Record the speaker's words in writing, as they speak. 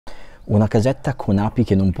Una casetta con api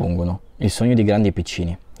che non pungono, il sogno di grandi e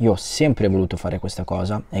piccini. Io ho sempre voluto fare questa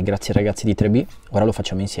cosa e grazie ai ragazzi di 3B ora lo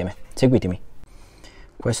facciamo insieme. Seguitemi.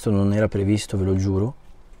 Questo non era previsto, ve lo giuro.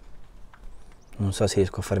 Non so se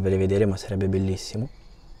riesco a farvele vedere, ma sarebbe bellissimo.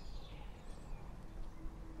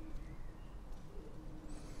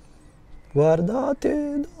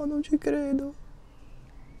 Guardate, no, non ci credo.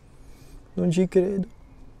 Non ci credo.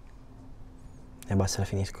 E basta, la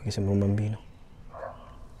finisco, che sembra un bambino.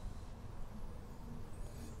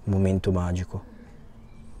 Un momento magico.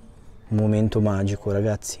 Un momento magico,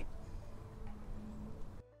 ragazzi.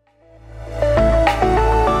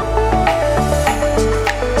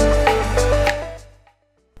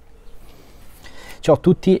 Ciao a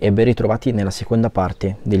tutti e ben ritrovati nella seconda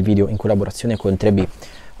parte del video in collaborazione con 3B.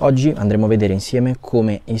 Oggi andremo a vedere insieme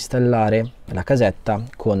come installare la casetta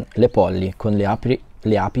con le polli, con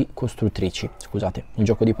le api costruttrici. Scusate, il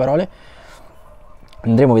gioco di parole.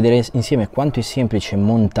 Andremo a vedere insieme quanto è semplice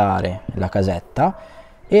montare la casetta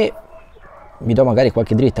e vi do magari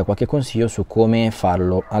qualche dritta, qualche consiglio su come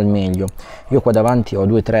farlo al meglio. Io qua davanti ho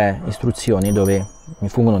 2 o 3 istruzioni dove mi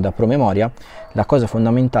fungono da promemoria. La cosa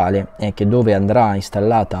fondamentale è che dove andrà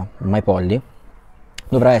installata mai polli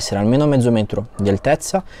dovrà essere almeno mezzo metro di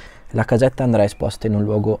altezza. La casetta andrà esposta in un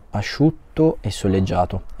luogo asciutto e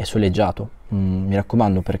soleggiato. Mi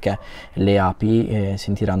raccomando, perché le api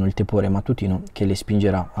sentiranno il tepore mattutino che le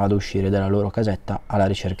spingerà ad uscire dalla loro casetta alla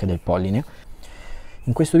ricerca del polline.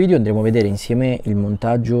 In questo video andremo a vedere insieme il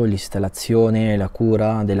montaggio, l'installazione, la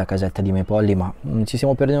cura della casetta di mai polli, ma ci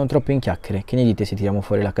stiamo perdendo troppo in chiacchiere. Che ne dite se tiriamo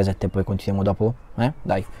fuori la casetta e poi continuiamo dopo?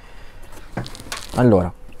 Dai.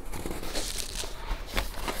 Allora,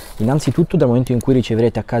 innanzitutto dal momento in cui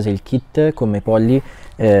riceverete a casa il kit con mai polli,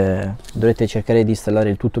 dovrete cercare di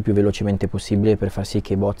installare il tutto più velocemente possibile per far sì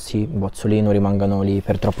che i bozzoli non rimangano lì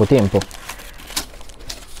per troppo tempo.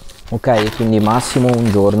 Ok, quindi massimo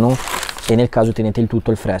un giorno, e nel caso tenete il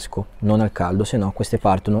tutto al fresco, non al caldo, se no queste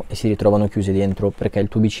partono e si ritrovano chiuse dentro perché il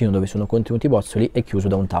tubicino dove sono contenuti i bozzoli è chiuso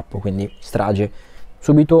da un tappo, quindi strage,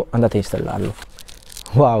 subito andate a installarlo.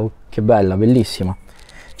 Wow, che bella, bellissima.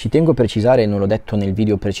 Ci tengo a precisare, non l'ho detto nel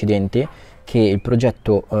video precedente, che il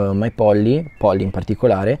progetto mai polli in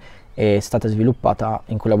particolare, è stata sviluppata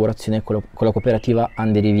in collaborazione con la cooperativa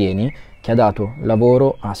Rivieni, che ha dato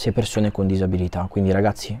lavoro a 6 persone con disabilità. Quindi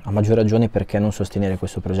ragazzi, a maggior ragione perché non sostenere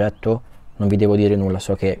questo progetto? Non vi devo dire nulla,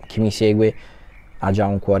 so che chi mi segue ha già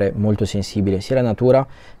un cuore molto sensibile sia alla natura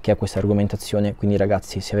che a questa argomentazione. Quindi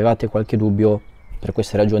ragazzi, se avevate qualche dubbio, per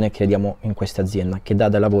questa ragione crediamo in questa azienda che dà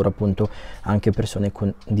da lavoro appunto anche a persone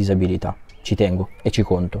con disabilità. Ci tengo e ci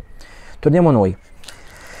conto. Torniamo a noi.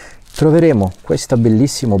 Troveremo questo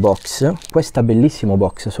bellissimo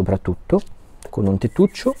box soprattutto, con un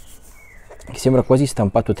tettuccio che sembra quasi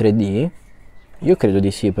stampato 3D. Io credo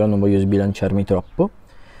di sì, però non voglio sbilanciarmi troppo.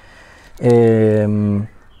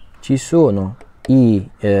 Ci sono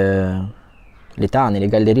le tane, le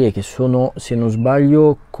gallerie che sono, se non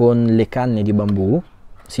sbaglio, con le canne di bambù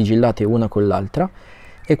sigillate una con l'altra,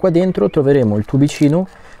 e qua dentro troveremo il tubicino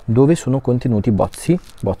dove sono contenuti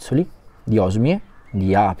bozzoli di osmie,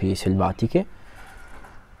 di api selvatiche,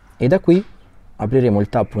 e da qui apriremo il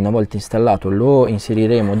tappo. Una volta installato lo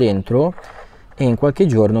inseriremo dentro e in qualche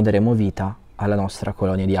giorno daremo vita alla nostra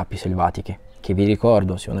colonia di api selvatiche, che vi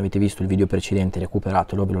ricordo, se non avete visto il video precedente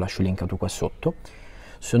recuperatelo, ve lo lascio linkato qua sotto.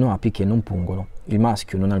 Sono api che non pungono. Il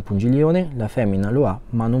maschio non ha il pungiglione, la femmina lo ha,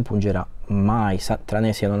 ma non pungerà mai,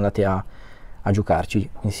 tranne se non andate a giocarci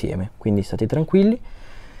insieme. Quindi state tranquilli,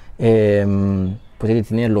 potete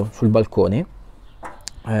tenerlo sul balcone.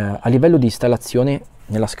 A livello di installazione,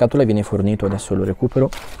 nella scatola viene fornito, adesso lo recupero,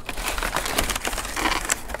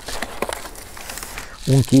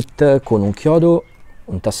 un kit con un chiodo,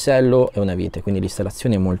 un tassello e una vite, quindi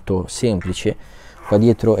l'installazione è molto semplice. Qua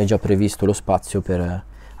dietro è già previsto lo spazio per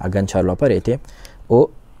agganciarlo a parete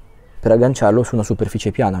o per agganciarlo su una superficie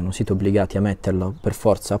piana. Non siete obbligati a metterlo per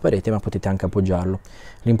forza a parete, ma potete anche appoggiarlo.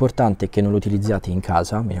 L'importante è che non lo utilizziate in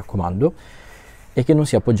casa, mi raccomando, e che non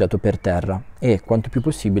sia appoggiato per terra e quanto più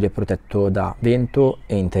possibile protetto da vento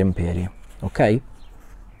e intemperie. Ok?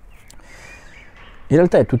 In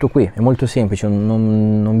realtà è tutto qui, è molto semplice,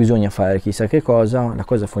 non bisogna fare chissà che cosa. La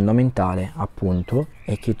cosa fondamentale appunto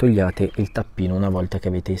è che togliate il tappino una volta che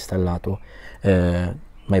avete installato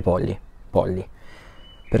mai polli,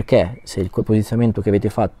 perché se il posizionamento che avete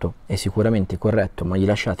fatto è sicuramente corretto ma gli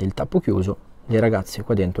lasciate il tappo chiuso, le ragazze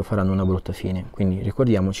qua dentro faranno una brutta fine. Quindi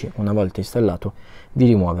ricordiamoci, una volta installato, di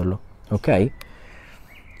rimuoverlo. Ok?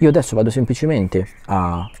 Io adesso vado semplicemente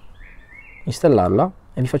a installarla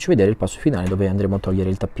e vi faccio vedere il passo finale dove andremo a togliere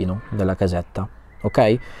il tappino dalla casetta.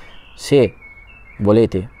 Ok? Se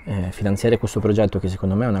volete finanziare questo progetto, che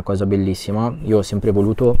secondo me è una cosa bellissima, io ho sempre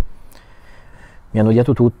voluto, mi hanno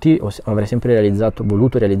odiato tutti, avrei sempre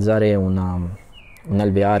voluto realizzare un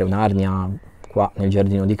alveare, un'arnia qua nel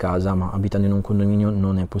giardino di casa, ma abitando in un condominio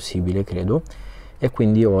non è possibile, credo, e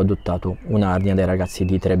quindi ho adottato un'arnia dai ragazzi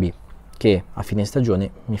di 3B che a fine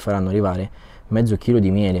stagione mi faranno arrivare mezzo chilo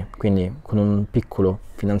di miele, quindi con un piccolo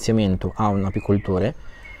finanziamento a un apicoltore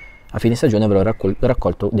a fine stagione avrò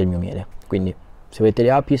raccolto del mio miele. Quindi se volete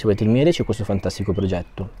le api, se volete il miele, c'è questo fantastico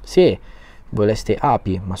progetto. Se voleste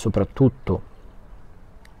api, ma soprattutto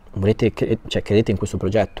volete credete in questo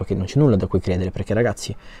progetto, che non c'è nulla da cui credere, perché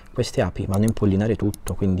ragazzi, queste api vanno a impollinare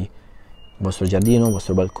tutto, quindi il vostro giardino, il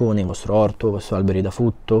vostro balcone, il vostro orto, i vostri alberi da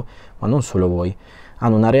frutto, ma non solo voi.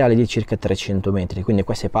 Hanno un areale di circa 300 metri, quindi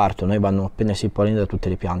queste partono e vanno a prendersi il polline da tutte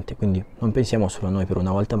le piante, quindi non pensiamo solo a noi per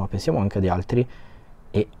una volta, ma pensiamo anche agli altri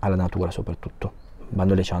e alla natura soprattutto.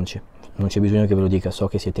 Bando alle ciance, non c'è bisogno che ve lo dica, so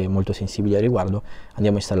che siete molto sensibili al riguardo,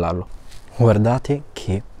 andiamo a installarlo. Guardate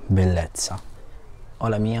che bellezza! Ho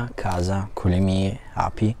la mia casa con le mie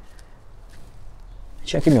api,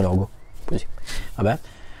 c'è anche il mio logo, così, vabbè.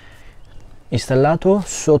 Installato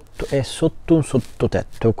è sotto un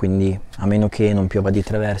sottotetto, quindi a meno che non piova di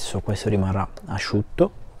traverso questo rimarrà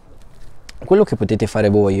asciutto. Quello che potete fare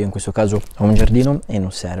voi, io in questo caso ho un giardino e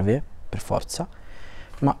non serve per forza,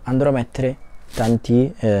 ma andrò a mettere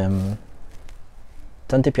tante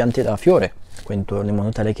piante da fiore in modo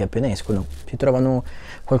tale che appena escono si trovano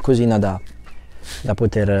qualcosina da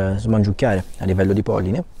poter smangiucchiare a livello di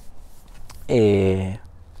polline, e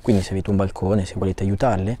quindi se avete un balcone, se volete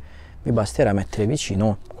aiutarle, vi basterà mettere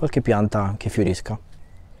vicino qualche pianta che fiorisca.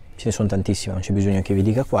 Ce ne sono tantissime, non c'è bisogno che vi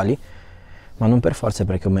dica quali, ma non per forza,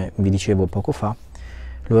 perché come vi dicevo poco fa,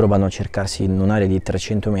 loro vanno a cercarsi in un'area di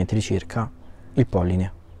 300 metri circa il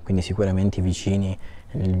polline, quindi sicuramente i vicini,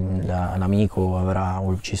 l'amico avrà,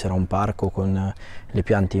 o ci sarà un parco con le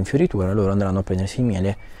piante in fioritura, loro andranno a prendersi il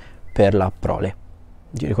miele per la prole.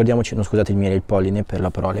 Ricordiamoci, non scusate, il miele, il polline per la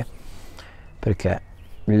prole, perché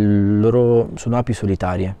loro sono api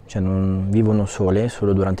solitarie, cioè non vivono sole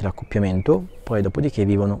solo durante l'accoppiamento, poi dopodiché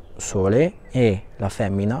vivono sole e la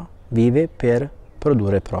femmina vive per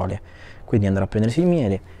produrre prole, quindi andrà a prendersi il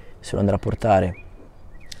miele, se lo andrà a portare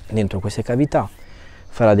dentro queste cavità,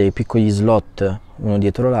 farà dei piccoli slot uno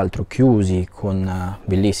dietro l'altro chiusi con,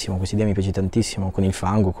 bellissimo, questa idea mi piace tantissimo, con il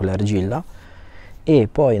fango, con l'argilla, e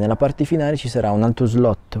poi nella parte finale ci sarà un altro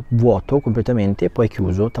slot vuoto completamente, poi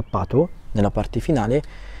chiuso, tappato nella parte finale,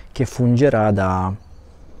 che fungerà da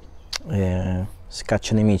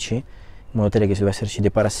scaccianemici, in modo tale che se dovesse esserci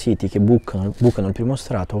dei parassiti che bucano il primo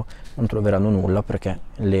strato non troveranno nulla, perché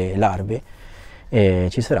le larve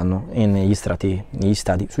ci saranno negli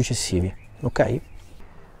stadi successivi. Ok?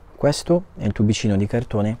 Questo è il tubicino di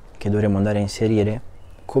cartone che dovremo andare a inserire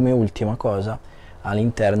come ultima cosa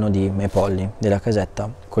all'interno di me polli della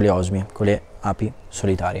casetta con le osmie, con le api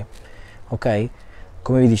solitarie. Ok?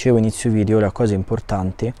 Come vi dicevo inizio video, la cosa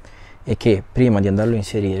importante è che prima di andarlo a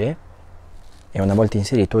inserire, e una volta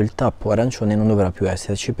inserito, il tappo arancione non dovrà più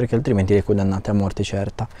esserci, perché altrimenti le condannate a morte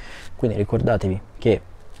certa. Quindi ricordatevi che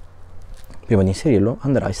prima di inserirlo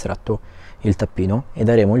andrà estratto il tappino e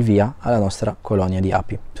daremo il via alla nostra colonia di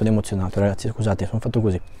api. Sono emozionato ragazzi, scusate, sono fatto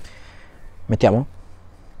così. Mettiamo?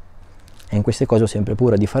 E in queste cose ho sempre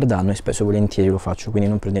paura di far danno e spesso e volentieri lo faccio, quindi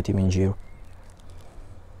non prendetemi in giro.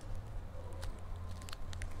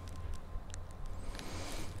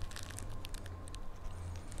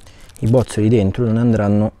 I bozzoli dentro non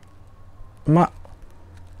andranno, ma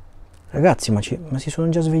ragazzi, ma si sono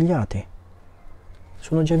già svegliate,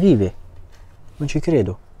 sono già vive, non ci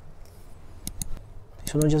credo, si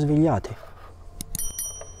sono già svegliate,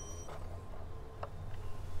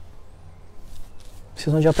 si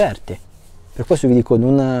sono già aperte. Per questo vi dico,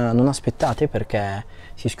 non aspettate, perché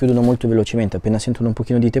si schiudono molto velocemente, appena sentono un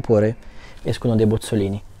pochino di tepore escono dei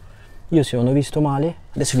bozzolini. Io, se non ho visto male,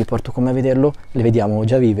 adesso vi porto con me a vederlo, le vediamo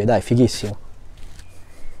già vive, dai, fighissimo.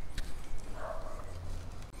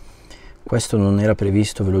 Questo non era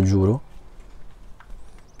previsto, ve lo giuro.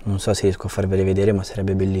 Non so se riesco a farvele vedere, ma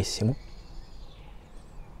sarebbe bellissimo.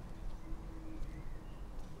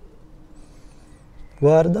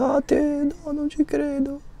 Guardate, no, non ci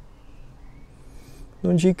credo.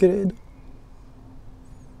 Non ci credo.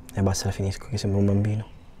 E basta, la finisco, che sembra un bambino.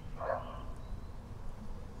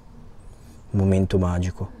 Un momento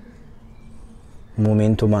magico. Un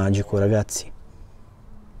momento magico, ragazzi.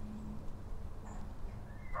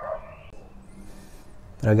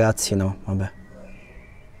 Ragazzi, no, vabbè.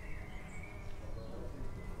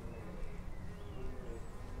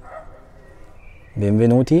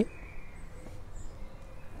 Benvenuti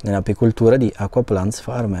nell'apicoltura di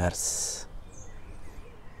Aquaplantsfarmers.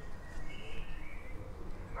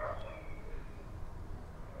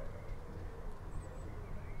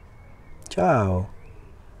 Ciao!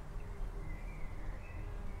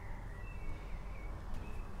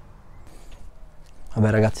 Vabbè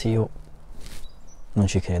ragazzi, io non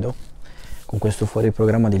ci credo, con questo fuori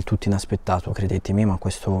programma del tutto inaspettato, credetemi, ma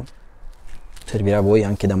questo servirà a voi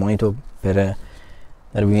anche da monito per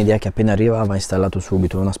darvi un'idea che appena arriva va installato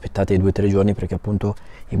subito, non aspettate 2 o 3 giorni perché appunto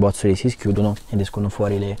i bozzoli si schiudono ed escono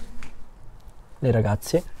fuori le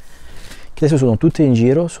ragazze, che adesso sono tutte in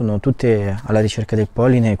giro, sono tutte alla ricerca del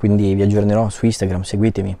polline, quindi vi aggiornerò su Instagram,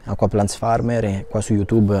 seguitemi, Aquaplantsfarmer, e qua su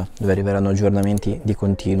YouTube dove arriveranno aggiornamenti di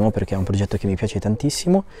continuo perché è un progetto che mi piace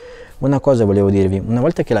tantissimo. Una cosa volevo dirvi, una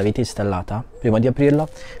volta che l'avete installata, prima di aprirla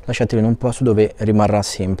lasciatela in un posto dove rimarrà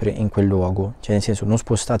sempre in quel luogo, cioè nel senso non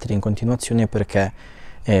spostateli in continuazione perché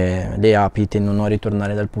le api tendono a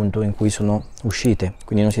ritornare dal punto in cui sono uscite,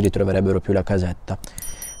 quindi non si ritroverebbero più la casetta.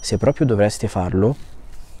 Se proprio dovreste farlo,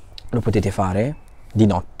 lo potete fare di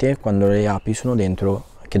notte quando le api sono dentro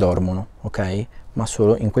che dormono, ok? Ma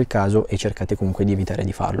solo in quel caso, e cercate comunque di evitare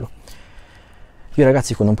di farlo. Io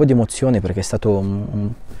ragazzi, con un po' di emozione, perché è stato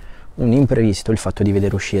un imprevisto il fatto di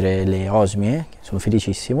vedere uscire le osmie, sono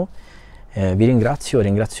felicissimo, vi ringrazio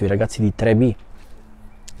i ragazzi di 3B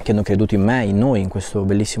che hanno creduto in me, in noi, in questo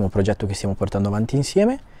bellissimo progetto che stiamo portando avanti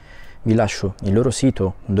insieme. Vi lascio il loro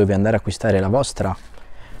sito dove andare a acquistare la vostra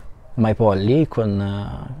My Polly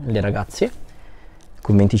con le ragazze,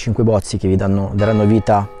 con 25 bozzi che vi daranno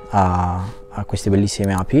vita a queste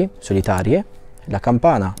bellissime api solitarie. La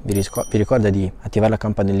campana, vi ricorda di attivare la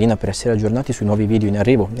campanellina per essere aggiornati sui nuovi video in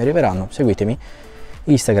arrivo, mi arriveranno, seguitemi.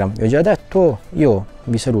 Instagram vi ho già detto, io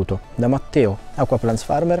vi saluto da Matteo,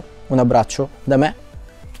 Aquaplantsfarmer, un abbraccio da me,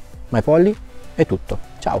 My Polly, è tutto,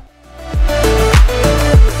 ciao!